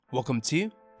Welcome to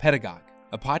Pedagogue,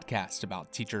 a podcast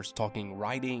about teachers talking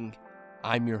writing.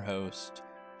 I'm your host,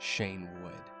 Shane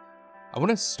Wood. I want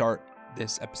to start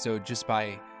this episode just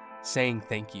by saying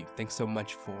thank you. Thanks so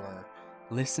much for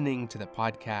listening to the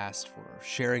podcast, for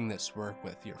sharing this work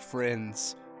with your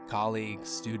friends, colleagues,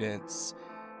 students.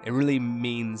 It really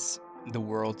means the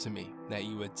world to me that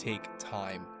you would take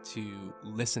time to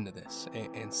listen to this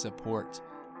and support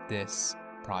this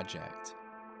project.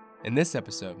 In this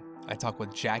episode, I talk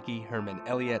with Jackie Herman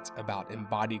Elliott about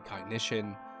embodied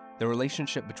cognition, the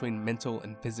relationship between mental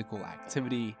and physical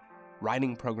activity,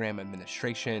 writing program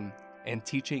administration, and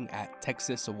teaching at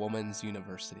Texas Woman's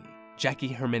University. Jackie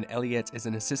Herman Elliott is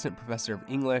an assistant professor of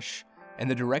English and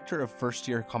the director of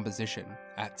first-year composition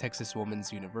at Texas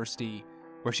Woman's University,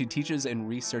 where she teaches and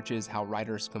researches how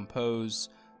writers compose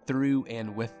through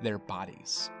and with their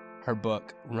bodies. Her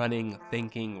book, Running,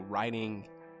 Thinking, Writing,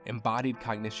 Embodied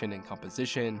Cognition and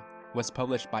Composition, was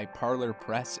published by Parlor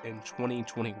Press in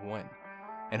 2021,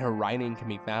 and her writing can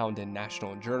be found in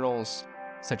national journals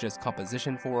such as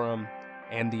Composition Forum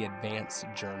and the Advanced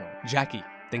Journal. Jackie,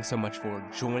 thanks so much for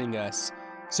joining us.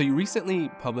 So you recently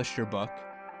published your book,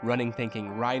 Running,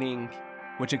 Thinking, Writing,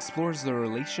 which explores the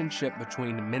relationship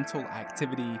between mental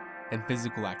activity and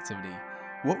physical activity.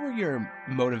 What were your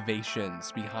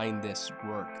motivations behind this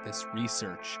work, this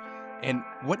research, and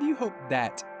what do you hope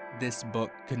that this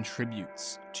book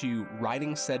contributes to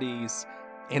writing studies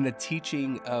and the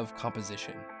teaching of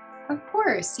composition? Of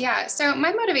course, yeah. So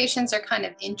my motivations are kind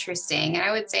of interesting, and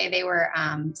I would say they were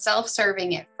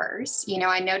self-serving at first.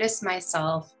 I noticed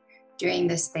myself doing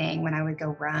this thing when I would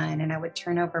go run and I would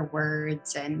turn over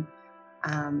words, and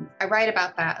I write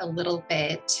about that a little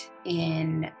bit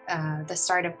in the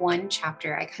start of one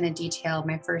chapter. I kind of detail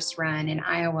my first run in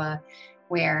Iowa,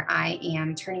 where I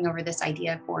am turning over this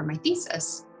idea for my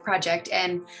thesis project.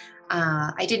 And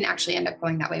I didn't actually end up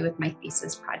going that way with my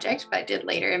thesis project, but I did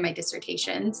later in my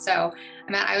dissertation. So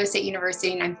I'm at Iowa State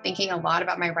University and I'm thinking a lot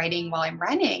about my writing while I'm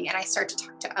running. And I start to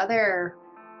talk to other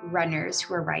runners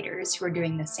who are writers who are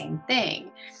doing the same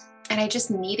thing. And I just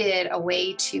needed a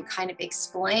way to kind of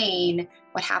explain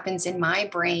what happens in my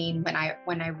brain when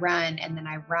I run and then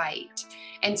I write.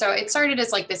 And so it started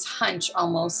as like this hunch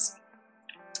almost.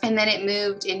 And then it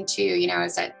moved into, I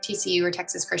was at TCU, or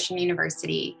Texas Christian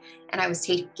University, and I was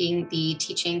taking the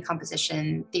teaching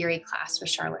composition theory class with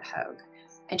Charlotte Hogue.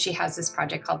 And she has this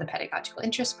project called the Pedagogical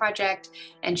Interest Project.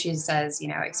 And she says,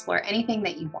 explore anything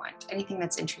that you want, anything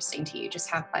that's interesting to you, just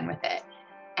have fun with it.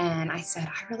 And I said,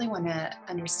 I really want to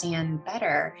understand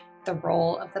better the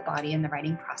role of the body in the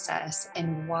writing process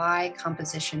and why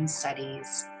composition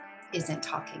studies isn't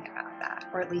talking about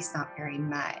that, or at least not very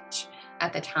much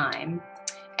at the time.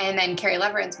 And then Carrie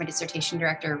Leverins, my dissertation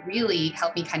director, really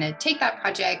helped me kind of take that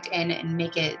project and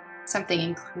make it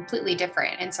something completely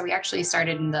different. And so we actually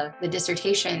started in the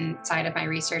dissertation side of my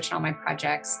research and all my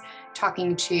projects,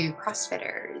 talking to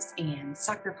CrossFitters and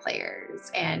soccer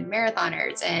players and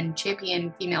marathoners and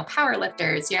champion female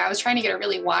powerlifters. I was trying to get a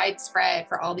really wide spread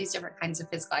for all these different kinds of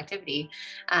physical activity.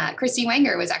 Christy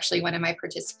Wanger was actually one of my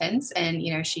participants, and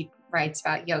she writes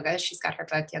about yoga. She's got her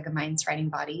book, Yoga Minds, Writing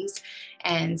Bodies.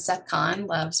 And Seth Kahn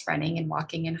loves running and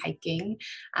walking and hiking.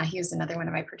 He was another one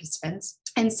of my participants.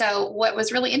 And so what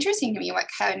was really interesting to me, what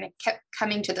kind of kept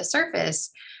coming to the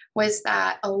surface, was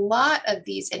that a lot of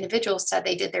these individuals said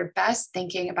they did their best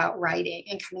thinking about writing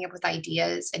and coming up with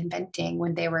ideas, inventing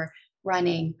when they were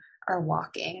running or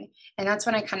walking. And that's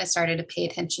when I kind of started to pay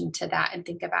attention to that and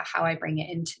think about how I bring it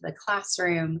into the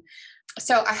classroom.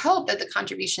 So I hope that the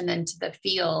contribution then to the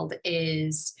field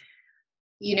is,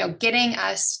 getting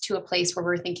us to a place where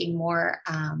we're thinking more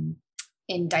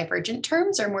in divergent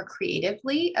terms or more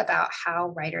creatively about how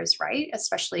writers write,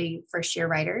 especially first-year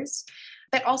writers,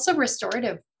 but also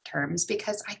restorative terms,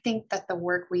 because I think that the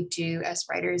work we do as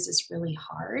writers is really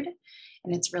hard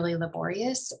and it's really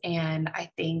laborious. And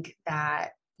I think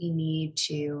that we need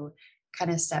to kind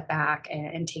of step back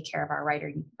and take care of our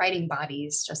writing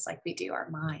bodies just like we do our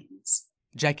minds.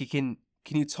 Jackie, can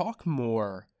you talk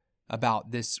more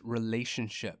about this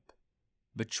relationship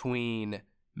between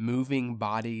moving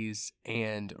bodies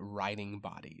and writing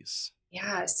bodies?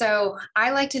 Yeah, so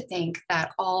I like to think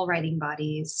that all writing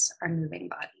bodies are moving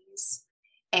bodies,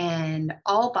 and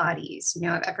all bodies,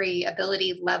 of every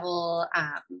ability level,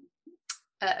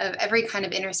 of every kind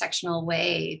of intersectional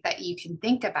way that you can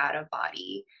think about a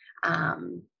body,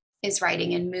 is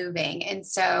writing and moving. And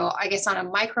so I guess on a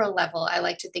micro level, I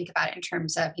like to think about it in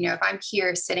terms of, if I'm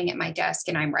here sitting at my desk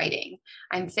and I'm writing,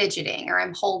 I'm fidgeting, or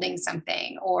I'm holding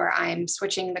something, or I'm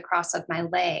switching the cross of my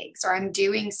legs, or I'm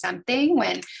doing something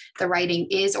when the writing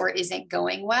is or isn't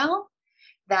going well,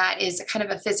 that is kind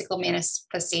of a physical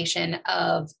manifestation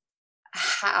of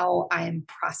how I'm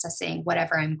processing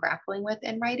whatever I'm grappling with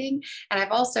in writing. And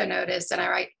I've also noticed, and I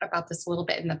write about this a little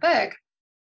bit in the book,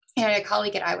 and I had a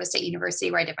colleague at Iowa State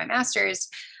University where I did my master's.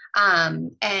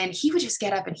 And he would just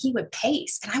get up and he would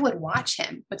pace, and I would watch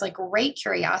him with like great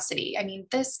curiosity. I mean,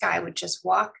 this guy would just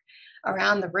walk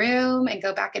around the room and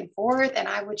go back and forth. And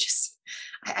I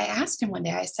asked him one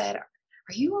day, I said,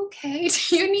 "Are you okay?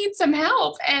 Do you need some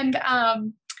help?" And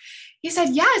he said,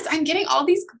 "Yes, I'm getting all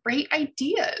these great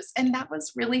ideas." And that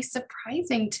was really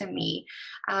surprising to me.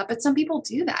 But some people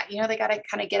do that, they got to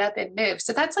kind of get up and move.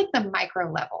 So that's like the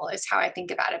micro level is how I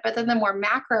think about it. But then the more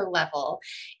macro level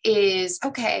is,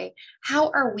 okay,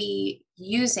 how are we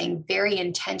using very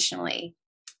intentionally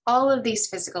all of these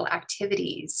physical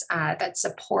activities that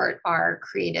support our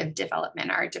creative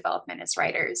development, our development as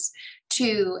writers,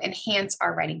 to enhance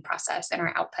our writing process and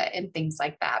our output and things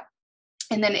like that.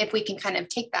 And then if we can kind of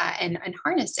take that and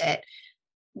harness it,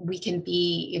 we can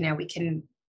we can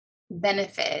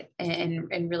benefit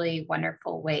in really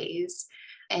wonderful ways.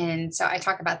 And so I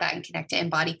talk about that and connect to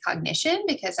embodied cognition,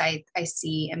 because I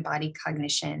see embodied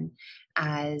cognition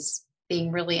as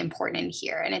being really important in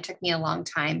here. And it took me a long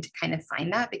time to kind of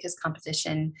find that, because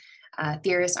composition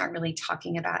theorists aren't really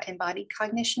talking about embodied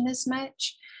cognition as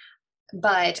much.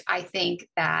 But I think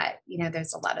that,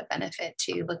 there's a lot of benefit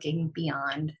to looking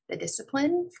beyond the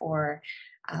discipline for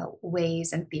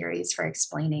ways and theories for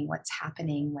explaining what's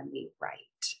happening when we write.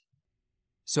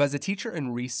 So, as a teacher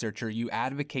and researcher, you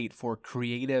advocate for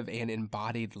creative and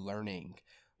embodied learning.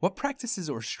 What practices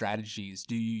or strategies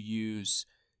do you use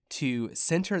to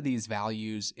center these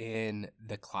values in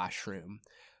the classroom?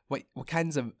 What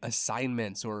kinds of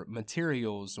assignments or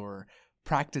materials or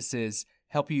practices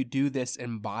help you do this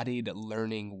embodied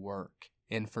learning work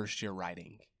in first year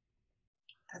writing?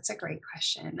 That's a great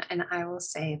question. And I will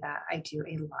say that I do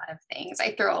a lot of things.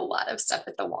 I throw a lot of stuff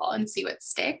at the wall and see what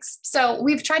sticks. So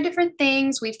we've tried different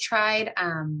things. We've tried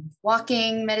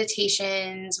walking,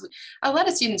 meditations. A lot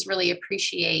of students really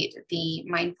appreciate the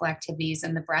mindful activities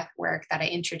and the breath work that I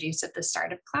introduce at the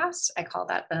start of class. I call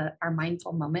that our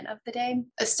mindful moment of the day.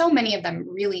 So many of them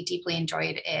really deeply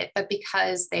enjoyed it, but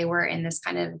because they were in this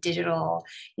kind of digital,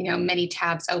 many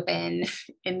tabs open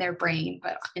in their brain,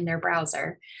 but in their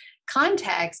browser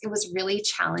context, it was really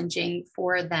challenging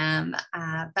for them.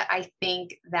 But I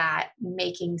think that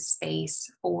making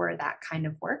space for that kind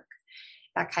of work,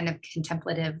 that kind of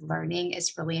contemplative learning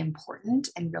is really important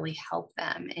and really help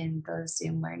them in those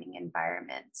Zoom learning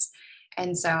environments.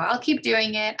 And so I'll keep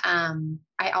doing it.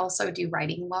 I also do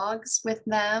writing logs with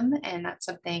them, and that's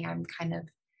something I'm kind of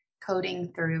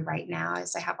coding through right now,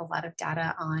 as I have a lot of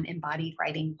data on embodied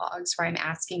writing logs where I'm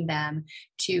asking them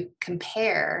to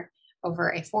compare over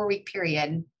a 4-week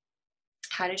period.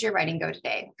 How did your writing go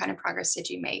today? What kind of progress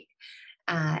did you make?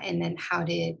 And then how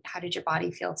did your body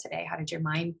feel today? How did your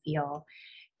mind feel?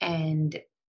 And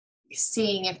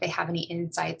seeing if they have any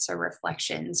insights or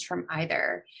reflections from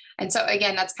either. And so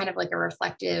again, that's kind of like a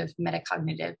reflective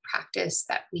metacognitive practice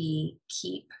that we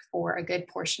keep for a good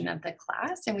portion of the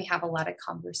class. And we have a lot of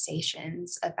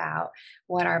conversations about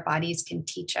what our bodies can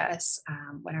teach us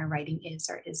when our writing is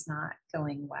or is not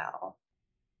going well.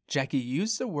 Jackie, you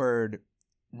used the word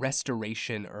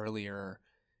restoration earlier,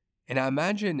 and I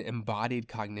imagine embodied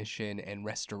cognition and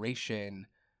restoration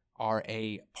are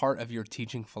a part of your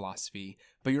teaching philosophy,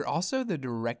 but you're also the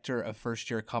director of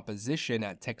first-year composition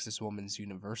at Texas Woman's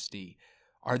University.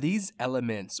 Are these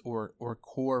elements or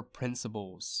core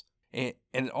principles?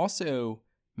 And also,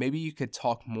 maybe you could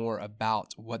talk more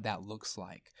about what that looks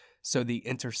like. So the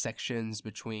intersections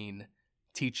between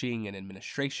teaching and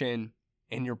administration,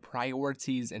 and your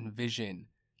priorities and vision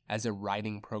as a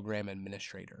writing program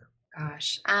administrator.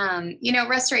 Gosh,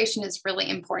 restoration is really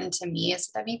important to me as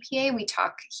a WPA. We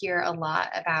talk here a lot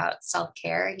about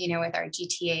self-care, with our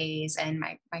GTAs and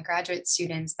my graduate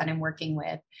students that I'm working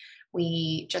with.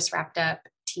 We just wrapped up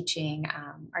teaching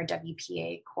our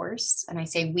WPA course. And I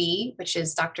say we, which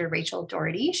is Dr. Rachel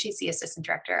Doherty. She's the assistant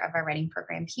director of our writing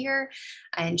program here.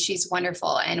 And she's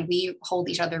wonderful. And we hold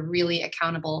each other really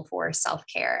accountable for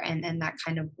self-care and that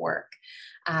kind of work.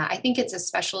 I think it's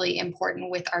especially important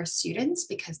with our students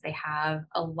because they have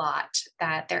a lot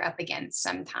that they're up against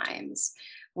sometimes.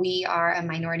 We are a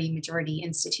minority majority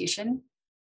institution.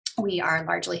 We are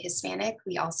largely Hispanic.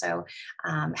 We also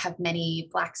have many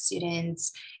Black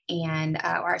students, and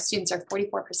our students are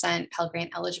 44% Pell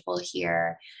Grant eligible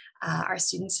here. Our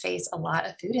students face a lot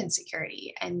of food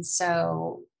insecurity. And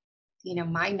so,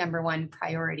 my number one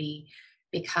priority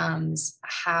becomes,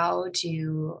 how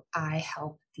do I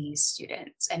help these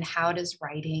students, and how does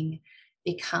writing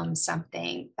becomes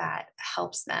something that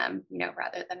helps them,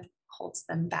 rather than holds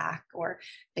them back or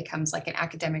becomes like an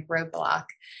academic roadblock.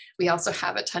 We also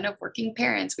have a ton of working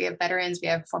parents. We have veterans, we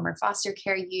have former foster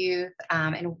care youth.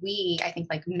 And we, I think,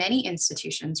 like many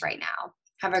institutions right now,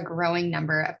 have a growing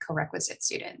number of co-requisite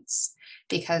students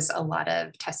because a lot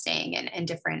of testing and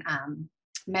different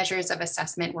measures of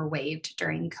assessment were waived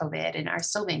during COVID and are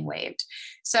still being waived.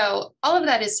 So all of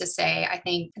that is to say, I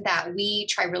think that we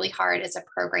try really hard as a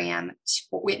program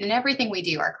in everything we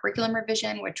do, our curriculum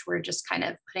revision, which we're just kind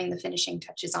of putting the finishing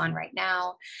touches on right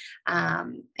now,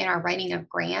 in our writing of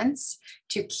grants,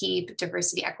 to keep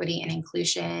diversity, equity, and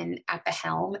inclusion at the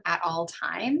helm at all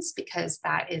times, because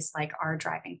that is like our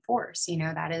driving force.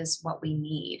 That is what we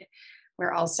need.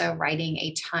 We're also writing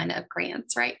a ton of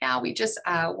grants right now. We just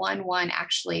won one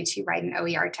actually to write an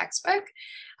OER textbook,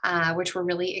 which we're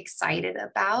really excited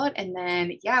about. And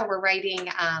then, we're writing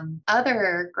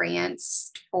other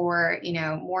grants for,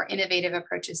 more innovative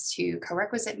approaches to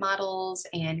co-requisite models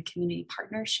and community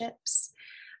partnerships.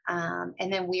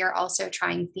 And then we are also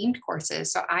trying themed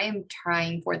courses. So I am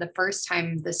trying for the first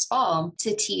time this fall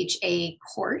to teach a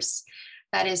course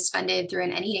that is funded through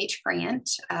an NEH grant,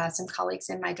 some colleagues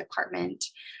in my department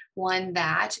won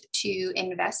that, to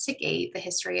investigate the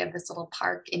history of this little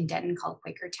park in Denton called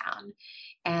Quakertown.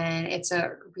 And it's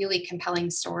a really compelling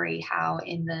story how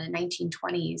in the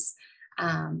 1920s,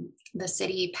 the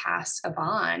city passed a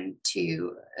bond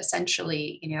to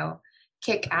essentially,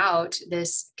 kick out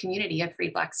this community of free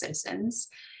Black citizens.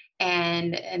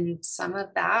 And some of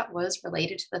that was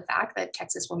related to the fact that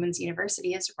Texas Women's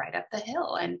University is right up the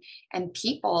hill, and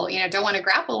people, don't want to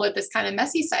grapple with this kind of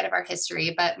messy side of our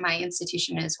history, but my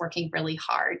institution is working really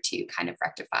hard to kind of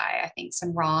rectify, I think,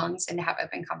 some wrongs and to have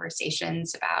open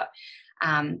conversations about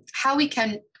how we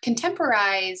can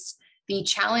contemporize the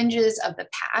challenges of the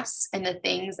past and the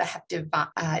things that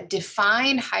have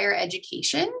defined higher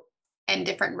education and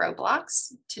different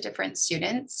roadblocks to different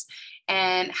students.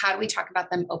 And how do we talk about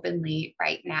them openly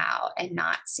right now and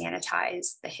not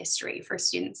sanitize the history for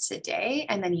students today,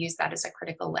 and then use that as a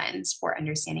critical lens for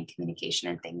understanding communication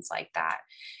and things like that.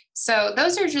 So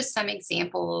those are just some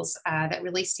examples that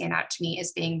really stand out to me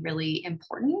as being really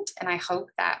important. And I hope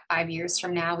that 5 years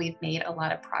from now, we've made a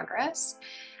lot of progress,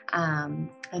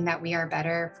 and that we are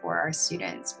better for our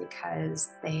students, because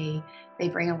they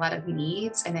bring a lot of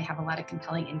needs and they have a lot of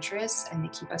compelling interests, and they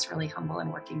keep us really humble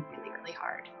and working really, really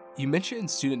hard. You mentioned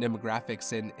student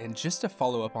demographics, and just to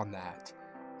follow up on that,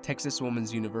 Texas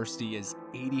Women's University is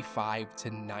 85 to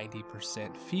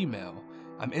 90% female.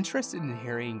 I'm interested in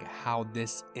hearing how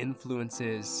this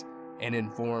influences and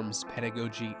informs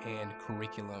pedagogy and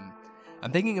curriculum.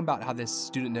 I'm thinking about how this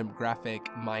student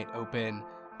demographic might open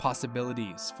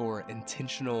possibilities for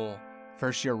intentional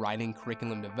first-year writing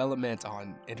curriculum development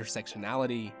on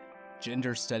intersectionality,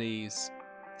 gender studies,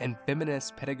 and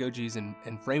feminist pedagogies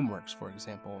and frameworks, for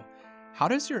example. How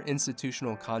does your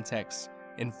institutional context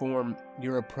inform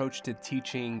your approach to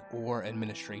teaching or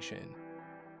administration?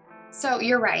 So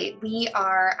you're right. We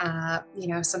are,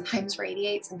 sometimes we're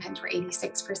 88, sometimes we're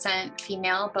 86%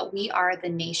 female, but we are the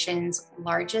nation's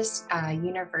largest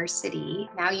university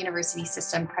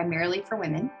system primarily for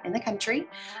women in the country.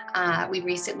 We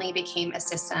recently became a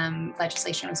system,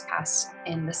 legislation was passed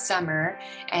in the summer,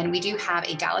 and we do have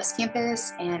a Dallas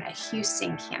campus and a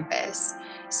Houston campus.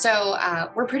 So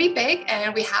we're pretty big,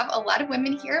 and we have a lot of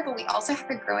women here, but we also have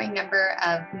a growing number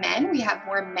of men. We have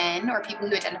more men or people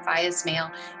who identify as male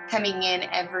coming in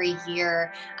every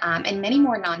year, and many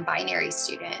more non-binary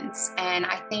students. And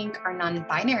I think our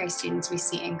non-binary students we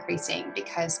see increasing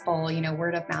because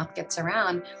word of mouth gets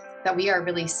around that we are a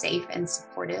really safe and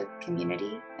supportive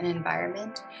community and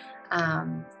environment.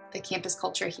 The campus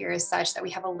culture here is such that we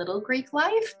have a little Greek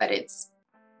life, but it's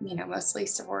mostly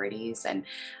sororities. And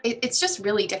it's just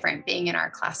really different being in our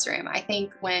classroom. I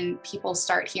think when people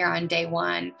start here on day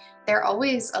one, they're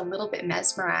always a little bit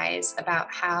mesmerized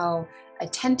about how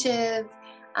attentive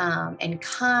and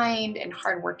kind and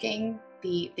hardworking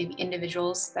the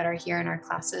individuals that are here in our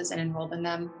classes and enrolled in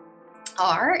them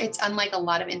are. It's unlike a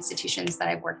lot of institutions that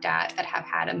I've worked at that have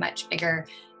had a much bigger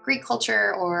Greek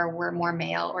culture or were more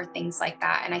male or things like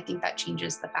that. And I think that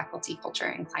changes the faculty culture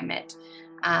and climate.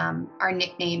 Our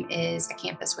nickname is a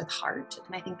campus with heart,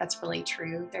 and I think that's really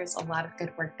true. There's a lot of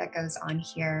good work that goes on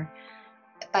here.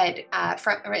 But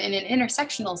in an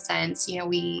intersectional sense,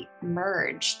 we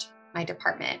merged my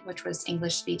department, which was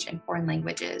English, speech, and foreign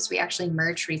languages. We actually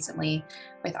merged recently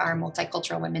with our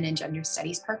multicultural women and gender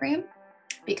studies program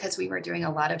because we were doing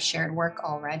a lot of shared work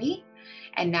already.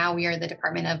 And now we are the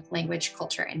Department of Language,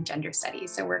 Culture, and Gender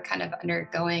Studies. So we're kind of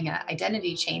undergoing an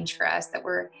identity change for us that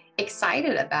we're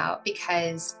excited about,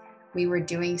 because we were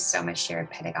doing so much shared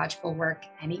pedagogical work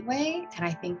anyway. And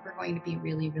I think we're going to be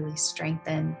really, really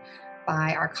strengthened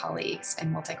by our colleagues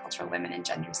in multicultural women and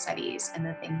gender studies and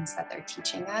the things that they're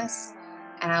teaching us.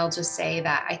 And I'll just say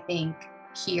that I think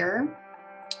here,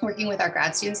 working with our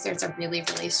grad students, there's a really,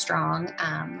 really strong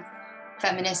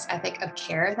feminist ethic of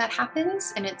care that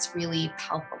happens, and it's really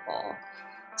palpable.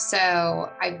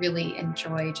 So I really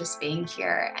enjoy just being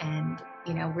here. And,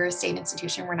 we're a state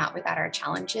institution, we're not without our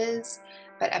challenges,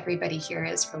 but everybody here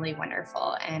is really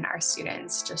wonderful. And our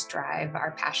students just drive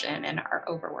our passion and our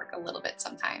overwork a little bit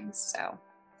sometimes. So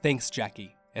Thanks,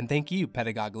 Jackie. And thank you,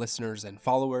 Pedagogue listeners and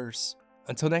followers.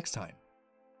 Until next time.